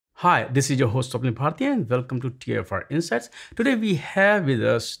Hi, this is your host Swapnil Bharti and welcome to TFR Insights. Today we have with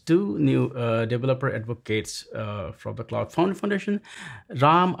us two new developer advocates from the Cloud Foundry Foundation,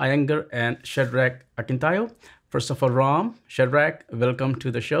 Iyengar and Shedrack Akintayo. First of all, Shadrach, welcome to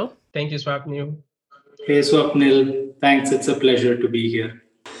the show. Thank you, Swapnil. Hey Swapnil, thanks. It's a pleasure to be here.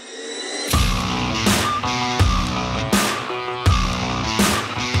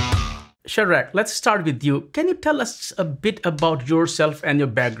 Shadrach, let's start with you. Can you tell us a bit about yourself and your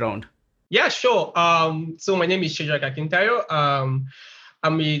background? Yeah, sure. So my name is Shadrach Akintayo.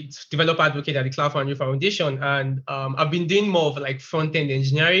 I'm a developer advocate at the Cloud Foundry Foundation, and I've been doing more of like front-end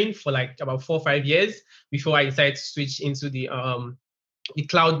engineering for like about 4 or 5 years before I decided to switch into the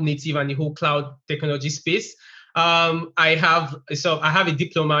cloud native and the whole cloud technology space. I have a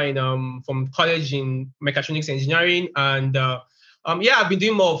diploma in from college in mechatronics engineering, and I've been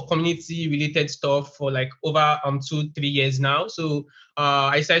doing more of community related stuff for like over 2-3 years now. So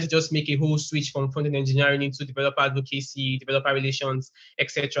I decided to just make a whole switch from front-end engineering into developer advocacy, developer relations,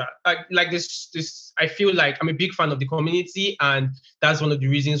 etc. Like this, I feel like I'm a big fan of the community, and that's one of the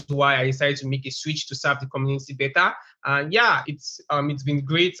reasons why I decided to make a switch to serve the community better. And yeah, it's been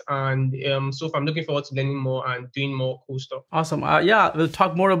great, and so I'm looking forward to learning more and doing more cool stuff. Awesome. We'll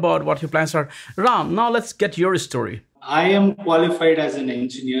talk more about what your plans are. Ram, now let's get your story. I am qualified as an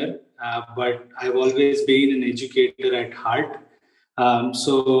engineer, but I've always been an educator at heart.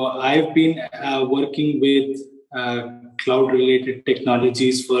 So I've been working with cloud-related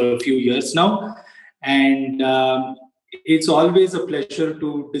technologies for a few years now, and it's always a pleasure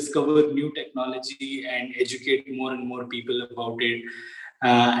to discover new technology and educate more and more people about it.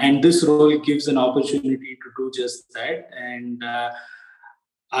 And this role gives an opportunity to do just that. And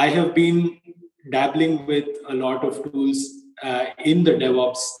I have been dabbling with a lot of tools in the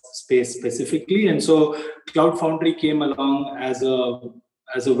DevOps space specifically, and so Cloud Foundry came along as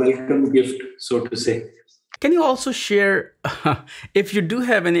a welcome gift, so to say. Can you also share, if you do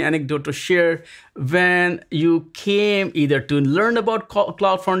have any anecdote to share, when you came either to learn about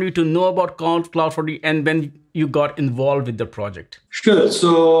Cloud Foundry, to know about Cloud Foundry, and when you got involved with the project? Sure.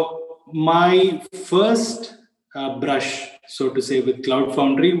 So my first brush, so to say, with Cloud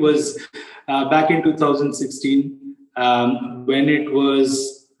Foundry was back in 2016, when it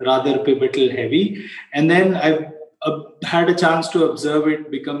was rather pivotal heavy. And then I had a chance to observe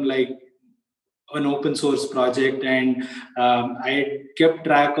it become like an open source project, and I kept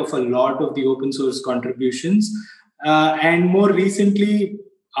track of a lot of the open source contributions. And more recently,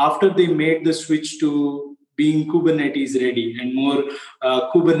 after they made the switch to being Kubernetes ready and more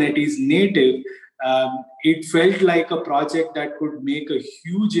Kubernetes native, it felt like a project that could make a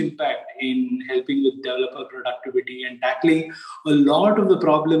huge impact in helping with developer productivity and tackling a lot of the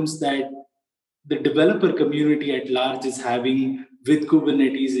problems that the developer community at large is having with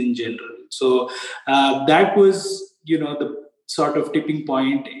Kubernetes in general. So that was, the sort of tipping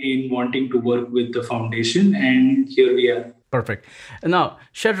point in wanting to work with the foundation, and here we are. Perfect. Now,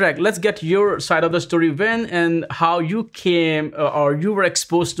 Shadrach, let's get your side of the story. When and how you came or you were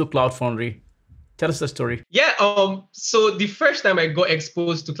exposed to Cloud Foundry. Tell us the story. Yeah. So the first time I got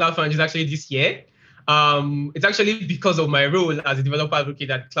exposed to Cloud Foundry is actually this year. It's actually because of my role as a developer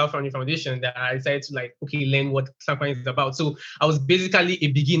advocate at Cloud Foundry Foundation that I decided to learn what Cloud Foundry is about. So I was basically a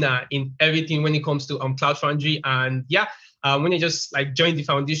beginner in everything when it comes to Cloud Foundry. And when I just joined the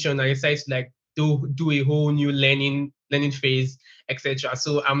foundation, I decided to do a whole new learning phase, etc.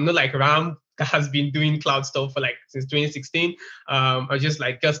 So I'm not like Ram that has been doing cloud stuff for since 2016. I just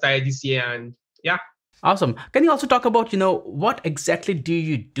started this year, and yeah. Awesome. Can you also talk about, what exactly do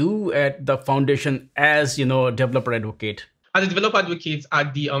you do at the foundation as, developer advocate? As a developer advocate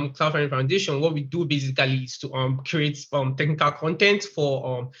at the Cloud Foundry Foundation, what we do basically is to create technical content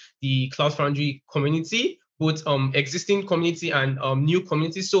for the Cloud Foundry community, both existing community and new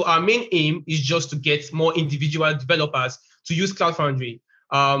communities. So our main aim is just to get more individual developers to use Cloud Foundry.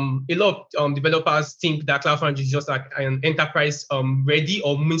 A lot of developers think that Cloud Foundry is just like an enterprise ready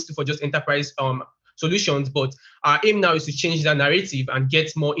or means for just enterprise solutions, but our aim now is to change that narrative and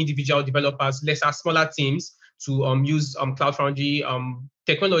get more individual developers, smaller teams to use Cloud Foundry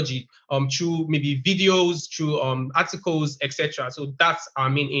technology through maybe videos, through articles, etc. So that's our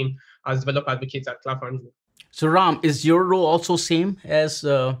main aim as developer advocates at Cloud Foundry. So Ram, is your role also same as?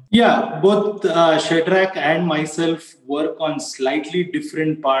 Yeah, both Shadrach and myself work on slightly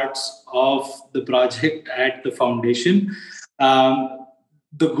different parts of the project at the foundation.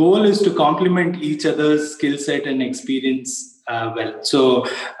 The goal is to complement each other's skill set and experience well. So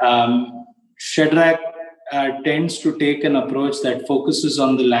Shadrach tends to take an approach that focuses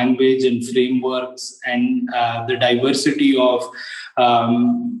on the language and frameworks and the diversity of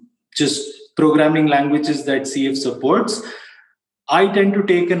just programming languages that CF supports. I tend to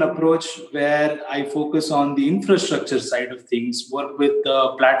take an approach where I focus on the infrastructure side of things, work with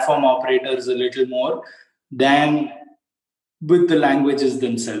the platform operators a little more than with the languages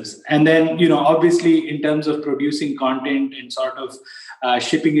themselves. And then, obviously, in terms of producing content and sort of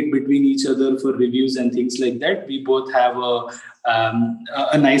shipping it between each other for reviews and things like that, we both have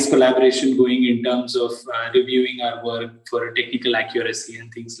a nice collaboration going in terms of reviewing our work for technical accuracy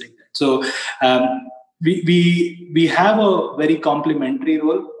and things like that. So we have a very complementary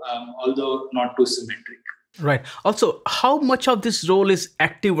role, although not too symmetric. Right. Also, how much of this role is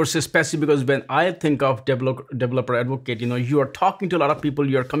active versus passive? Because when I think of developer advocate, you are talking to a lot of people,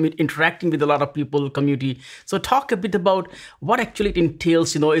 you are interacting with a lot of people, community. So talk a bit about what actually it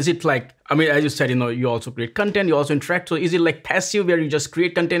entails. Is it like, as you said, you also create content, you also interact. So is it like passive where you just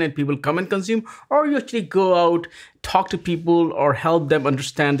create content and people come and consume, or you actually go out, talk to people, or help them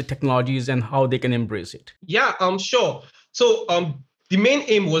understand the technologies and how they can embrace it? Yeah, sure. So the main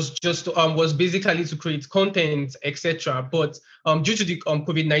aim was just was basically to create content, etc. But due to the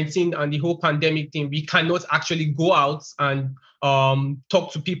COVID-19 and the whole pandemic thing, we cannot actually go out and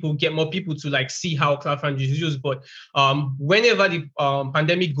talk to people, get more people to like see how Cloud Foundry is used. But whenever the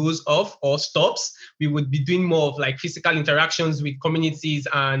pandemic goes off or stops, we would be doing more of like physical interactions with communities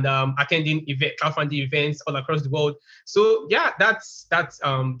and attending Cloud Foundry events all across the world. So yeah, that's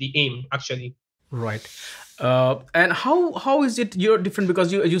the aim actually. Right. And how is it you're different,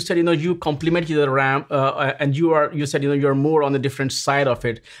 because you said you complement the RAM and you said you're more on the different side of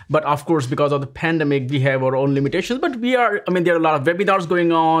it, but of course because of the pandemic we have our own limitations, but there are a lot of webinars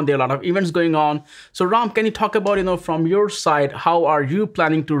going on, there are a lot of events going on. So Ram, can you talk about from your side, how are you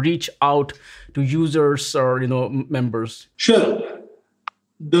planning to reach out to users or members? Sure.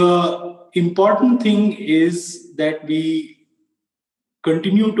 The important thing is that we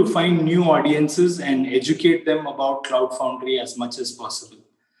continue to find new audiences and educate them about Cloud Foundry as much as possible.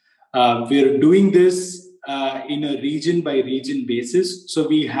 We're doing this in a region by region basis. So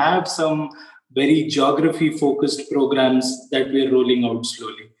we have some very geography focused programs that we're rolling out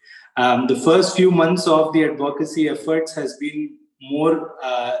slowly. The first few months of the advocacy efforts has been more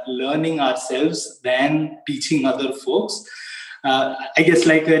learning ourselves than teaching other folks. I guess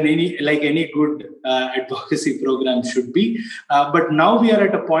like any good advocacy program should be. But now we are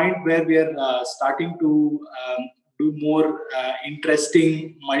at a point where we are starting to do more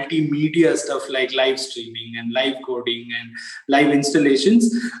interesting multimedia stuff like live streaming and live coding and live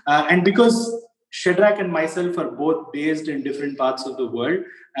installations. And because Shadrach and myself are both based in different parts of the world,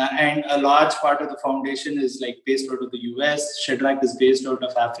 and a large part of the foundation is like based out of the US. Shadrach is based out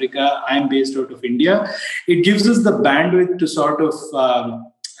of Africa. I'm based out of India. It gives us the bandwidth to sort of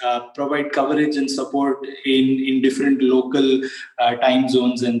provide coverage and support in different local time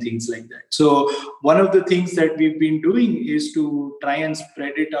zones and things like that. So one of the things that we've been doing is to try and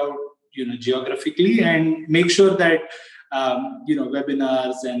spread it out, geographically, and make sure that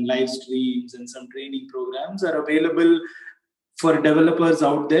webinars and live streams and some training programs are available for developers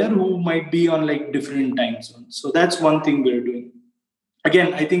out there who might be on like different time zones. So that's one thing we're doing.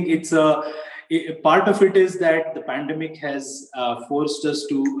 Again, I think it's a part of it is that the pandemic has forced us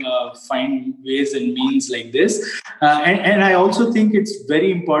to find ways and means like this. And I also think it's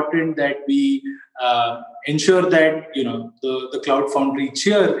very important that we ensure that the Cloud Foundry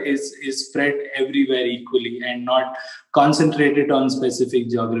cheer is spread everywhere equally and not concentrated on specific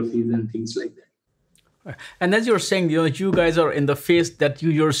geographies and things like that. And as you're saying, you guys are in the phase that you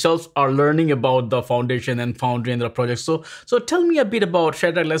yourselves are learning about the foundation and Foundry and the project. So tell me a bit about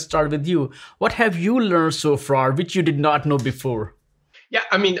Shadrach. Let's start with you. What have you learned so far, which you did not know before? Yeah,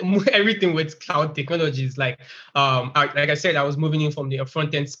 everything with cloud technologies, like I said, I was moving in from the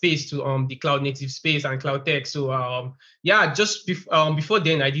front end space to the cloud native space and cloud tech. So just before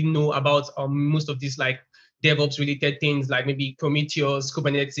then, I didn't know about most of these like DevOps related things like maybe Prometheus,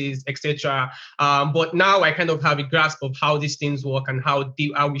 Kubernetes, etc. But now I kind of have a grasp of how these things work and how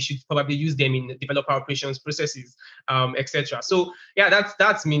we should probably use them in developer operations processes, etc. So yeah,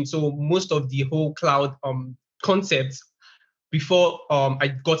 that's me. So most of the whole cloud concepts before I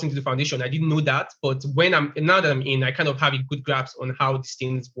got into the foundation, I didn't know that. But now that I'm in, I kind of have a good grasp on how these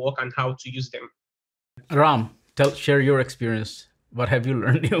things work and how to use them. Ram, share your experience. What have you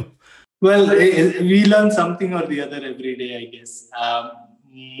learned? Well, we learn something or the other every day, I guess.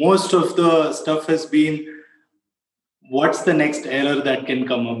 Most of the stuff has been, what's the next error that can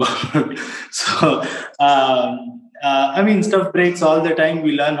come about? So, stuff breaks all the time.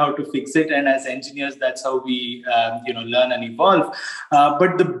 We learn how to fix it. And as engineers, that's how we, learn and evolve.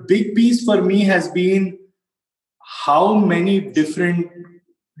 But the big piece for me has been how many different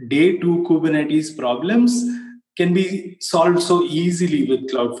day two Kubernetes problems can be solved so easily with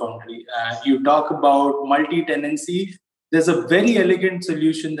Cloud Foundry. You talk about multi-tenancy. There's a very elegant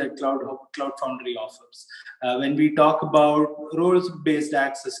solution that Cloud Foundry offers. When we talk about roles-based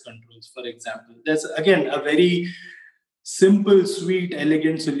access controls, for example, there's again a very simple, sweet,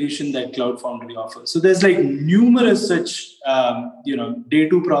 elegant solution that Cloud Foundry offers. So there's like numerous such day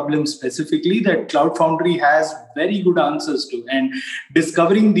two problems specifically that Cloud Foundry has very good answers to, and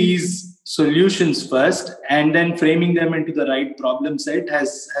discovering these solutions first and then framing them into the right problem set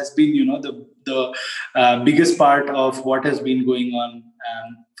has been the biggest part of what has been going on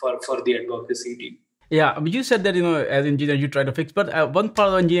for the advocacy team. Yeah, you said that, as engineer, you try to fix, but one part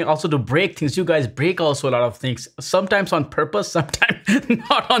of engineering also to break things. You guys break also a lot of things, sometimes on purpose, sometimes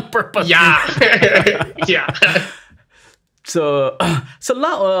not on purpose. Yeah. Yeah. So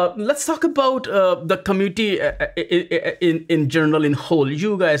now let's talk about the community in general, in whole.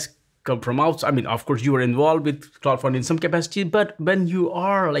 You guys come from outside. I mean, of course, you are involved with Cloud Foundry in some capacity, but when you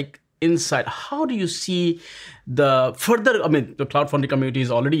are like inside, how do you see the further? I mean, the Cloud Foundry community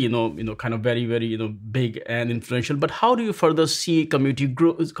is already kind of very, very big and influential, but how do you further see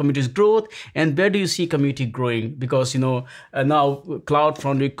community's growth, and where do you see community growing? Because now Cloud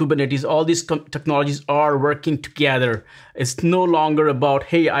Foundry, Kubernetes, all these technologies are working together. It's no longer about,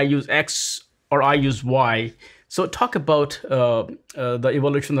 hey, I use X or I use Y. So talk about the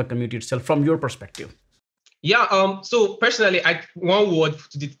evolution of the community itself from your perspective. Yeah. So personally, one word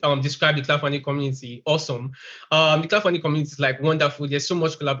to describe the Cloud Foundry community: awesome. The Cloud Foundry community is like wonderful. There's so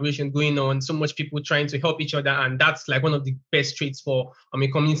much collaboration going on, so much people trying to help each other, and that's like one of the best traits for a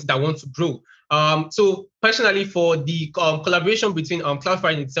community that wants to grow. So personally, for the collaboration between Cloud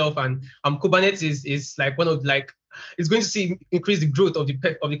Foundry itself and Kubernetes is like one of it's going to increase the growth of the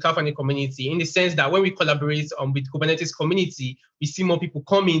Cloud Foundry community, in the sense that when we collaborate with Kubernetes community, we see more people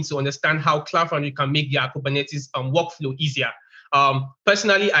coming to understand how Cloud Foundry can make their Kubernetes workflow easier.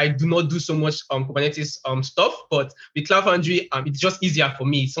 Personally, I do not do so much Kubernetes stuff, but with Cloud Foundry, it's just easier for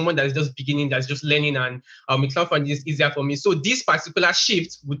me. Someone that is just beginning, that's just learning, and with Cloud Foundry, it's easier for me. So this particular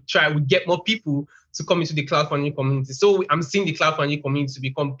shift would get more people to come into the Cloud Foundry community. So I'm seeing the Cloud Foundry community to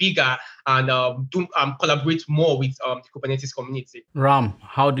become bigger and collaborate more with the Kubernetes community. Ram,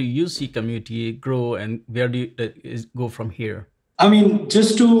 how do you see community grow, and where do you go from here? I mean,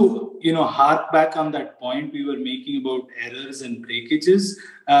 just to hark back on that point we were making about errors and breakages,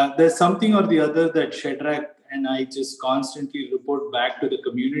 there's something or the other that Shedrack and I just constantly report back to the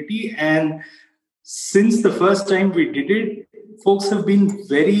community. And since the first time we did it, folks have been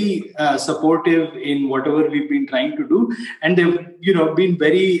very supportive in whatever we've been trying to do, and they've been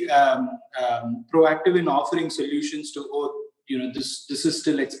very proactive in offering solutions to this is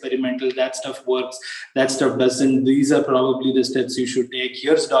still experimental, that stuff works, that stuff doesn't, these are probably the steps you should take,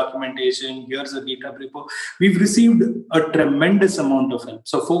 here's documentation, here's a GitHub repo. We've received a tremendous amount of help.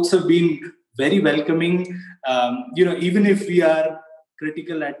 So folks have been very welcoming. Even if we are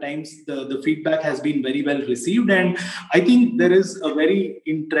critical at times, the feedback has been very well received. And I think there is a very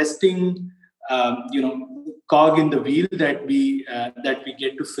interesting cog in the wheel that we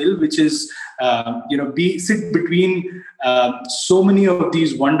get to fill, which is sit between so many of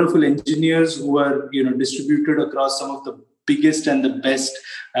these wonderful engineers who are distributed across some of the biggest and the best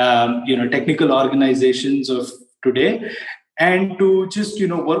technical organizations of today, and to just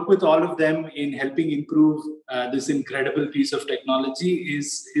work with all of them in helping improve this incredible piece of technology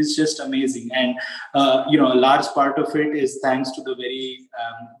is just amazing. And a large part of it is thanks to the very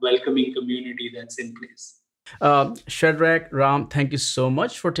welcoming community that's in place. Shadrach, Ram, thank you so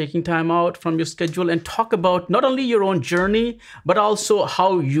much for taking time out from your schedule and talk about not only your own journey, but also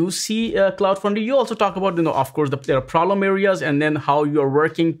how you see Cloud Foundry. You also talk about, of course, there are problem areas, and then how you're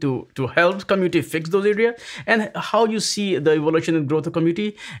working to help the community fix those areas, and how you see the evolution and growth of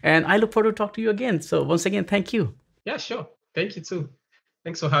community. And I look forward to talk to you again. So once again, thank you. Yeah, sure. Thank you too.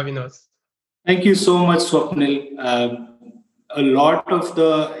 Thanks for having us. Thank you so much, Swapnil. A lot of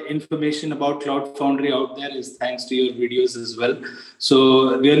the information about Cloud Foundry out there is thanks to your videos as well.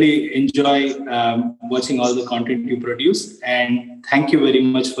 So really enjoy watching all the content you produce. And thank you very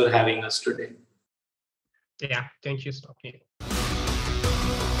much for having us today. Yeah, thank you, Swapnil.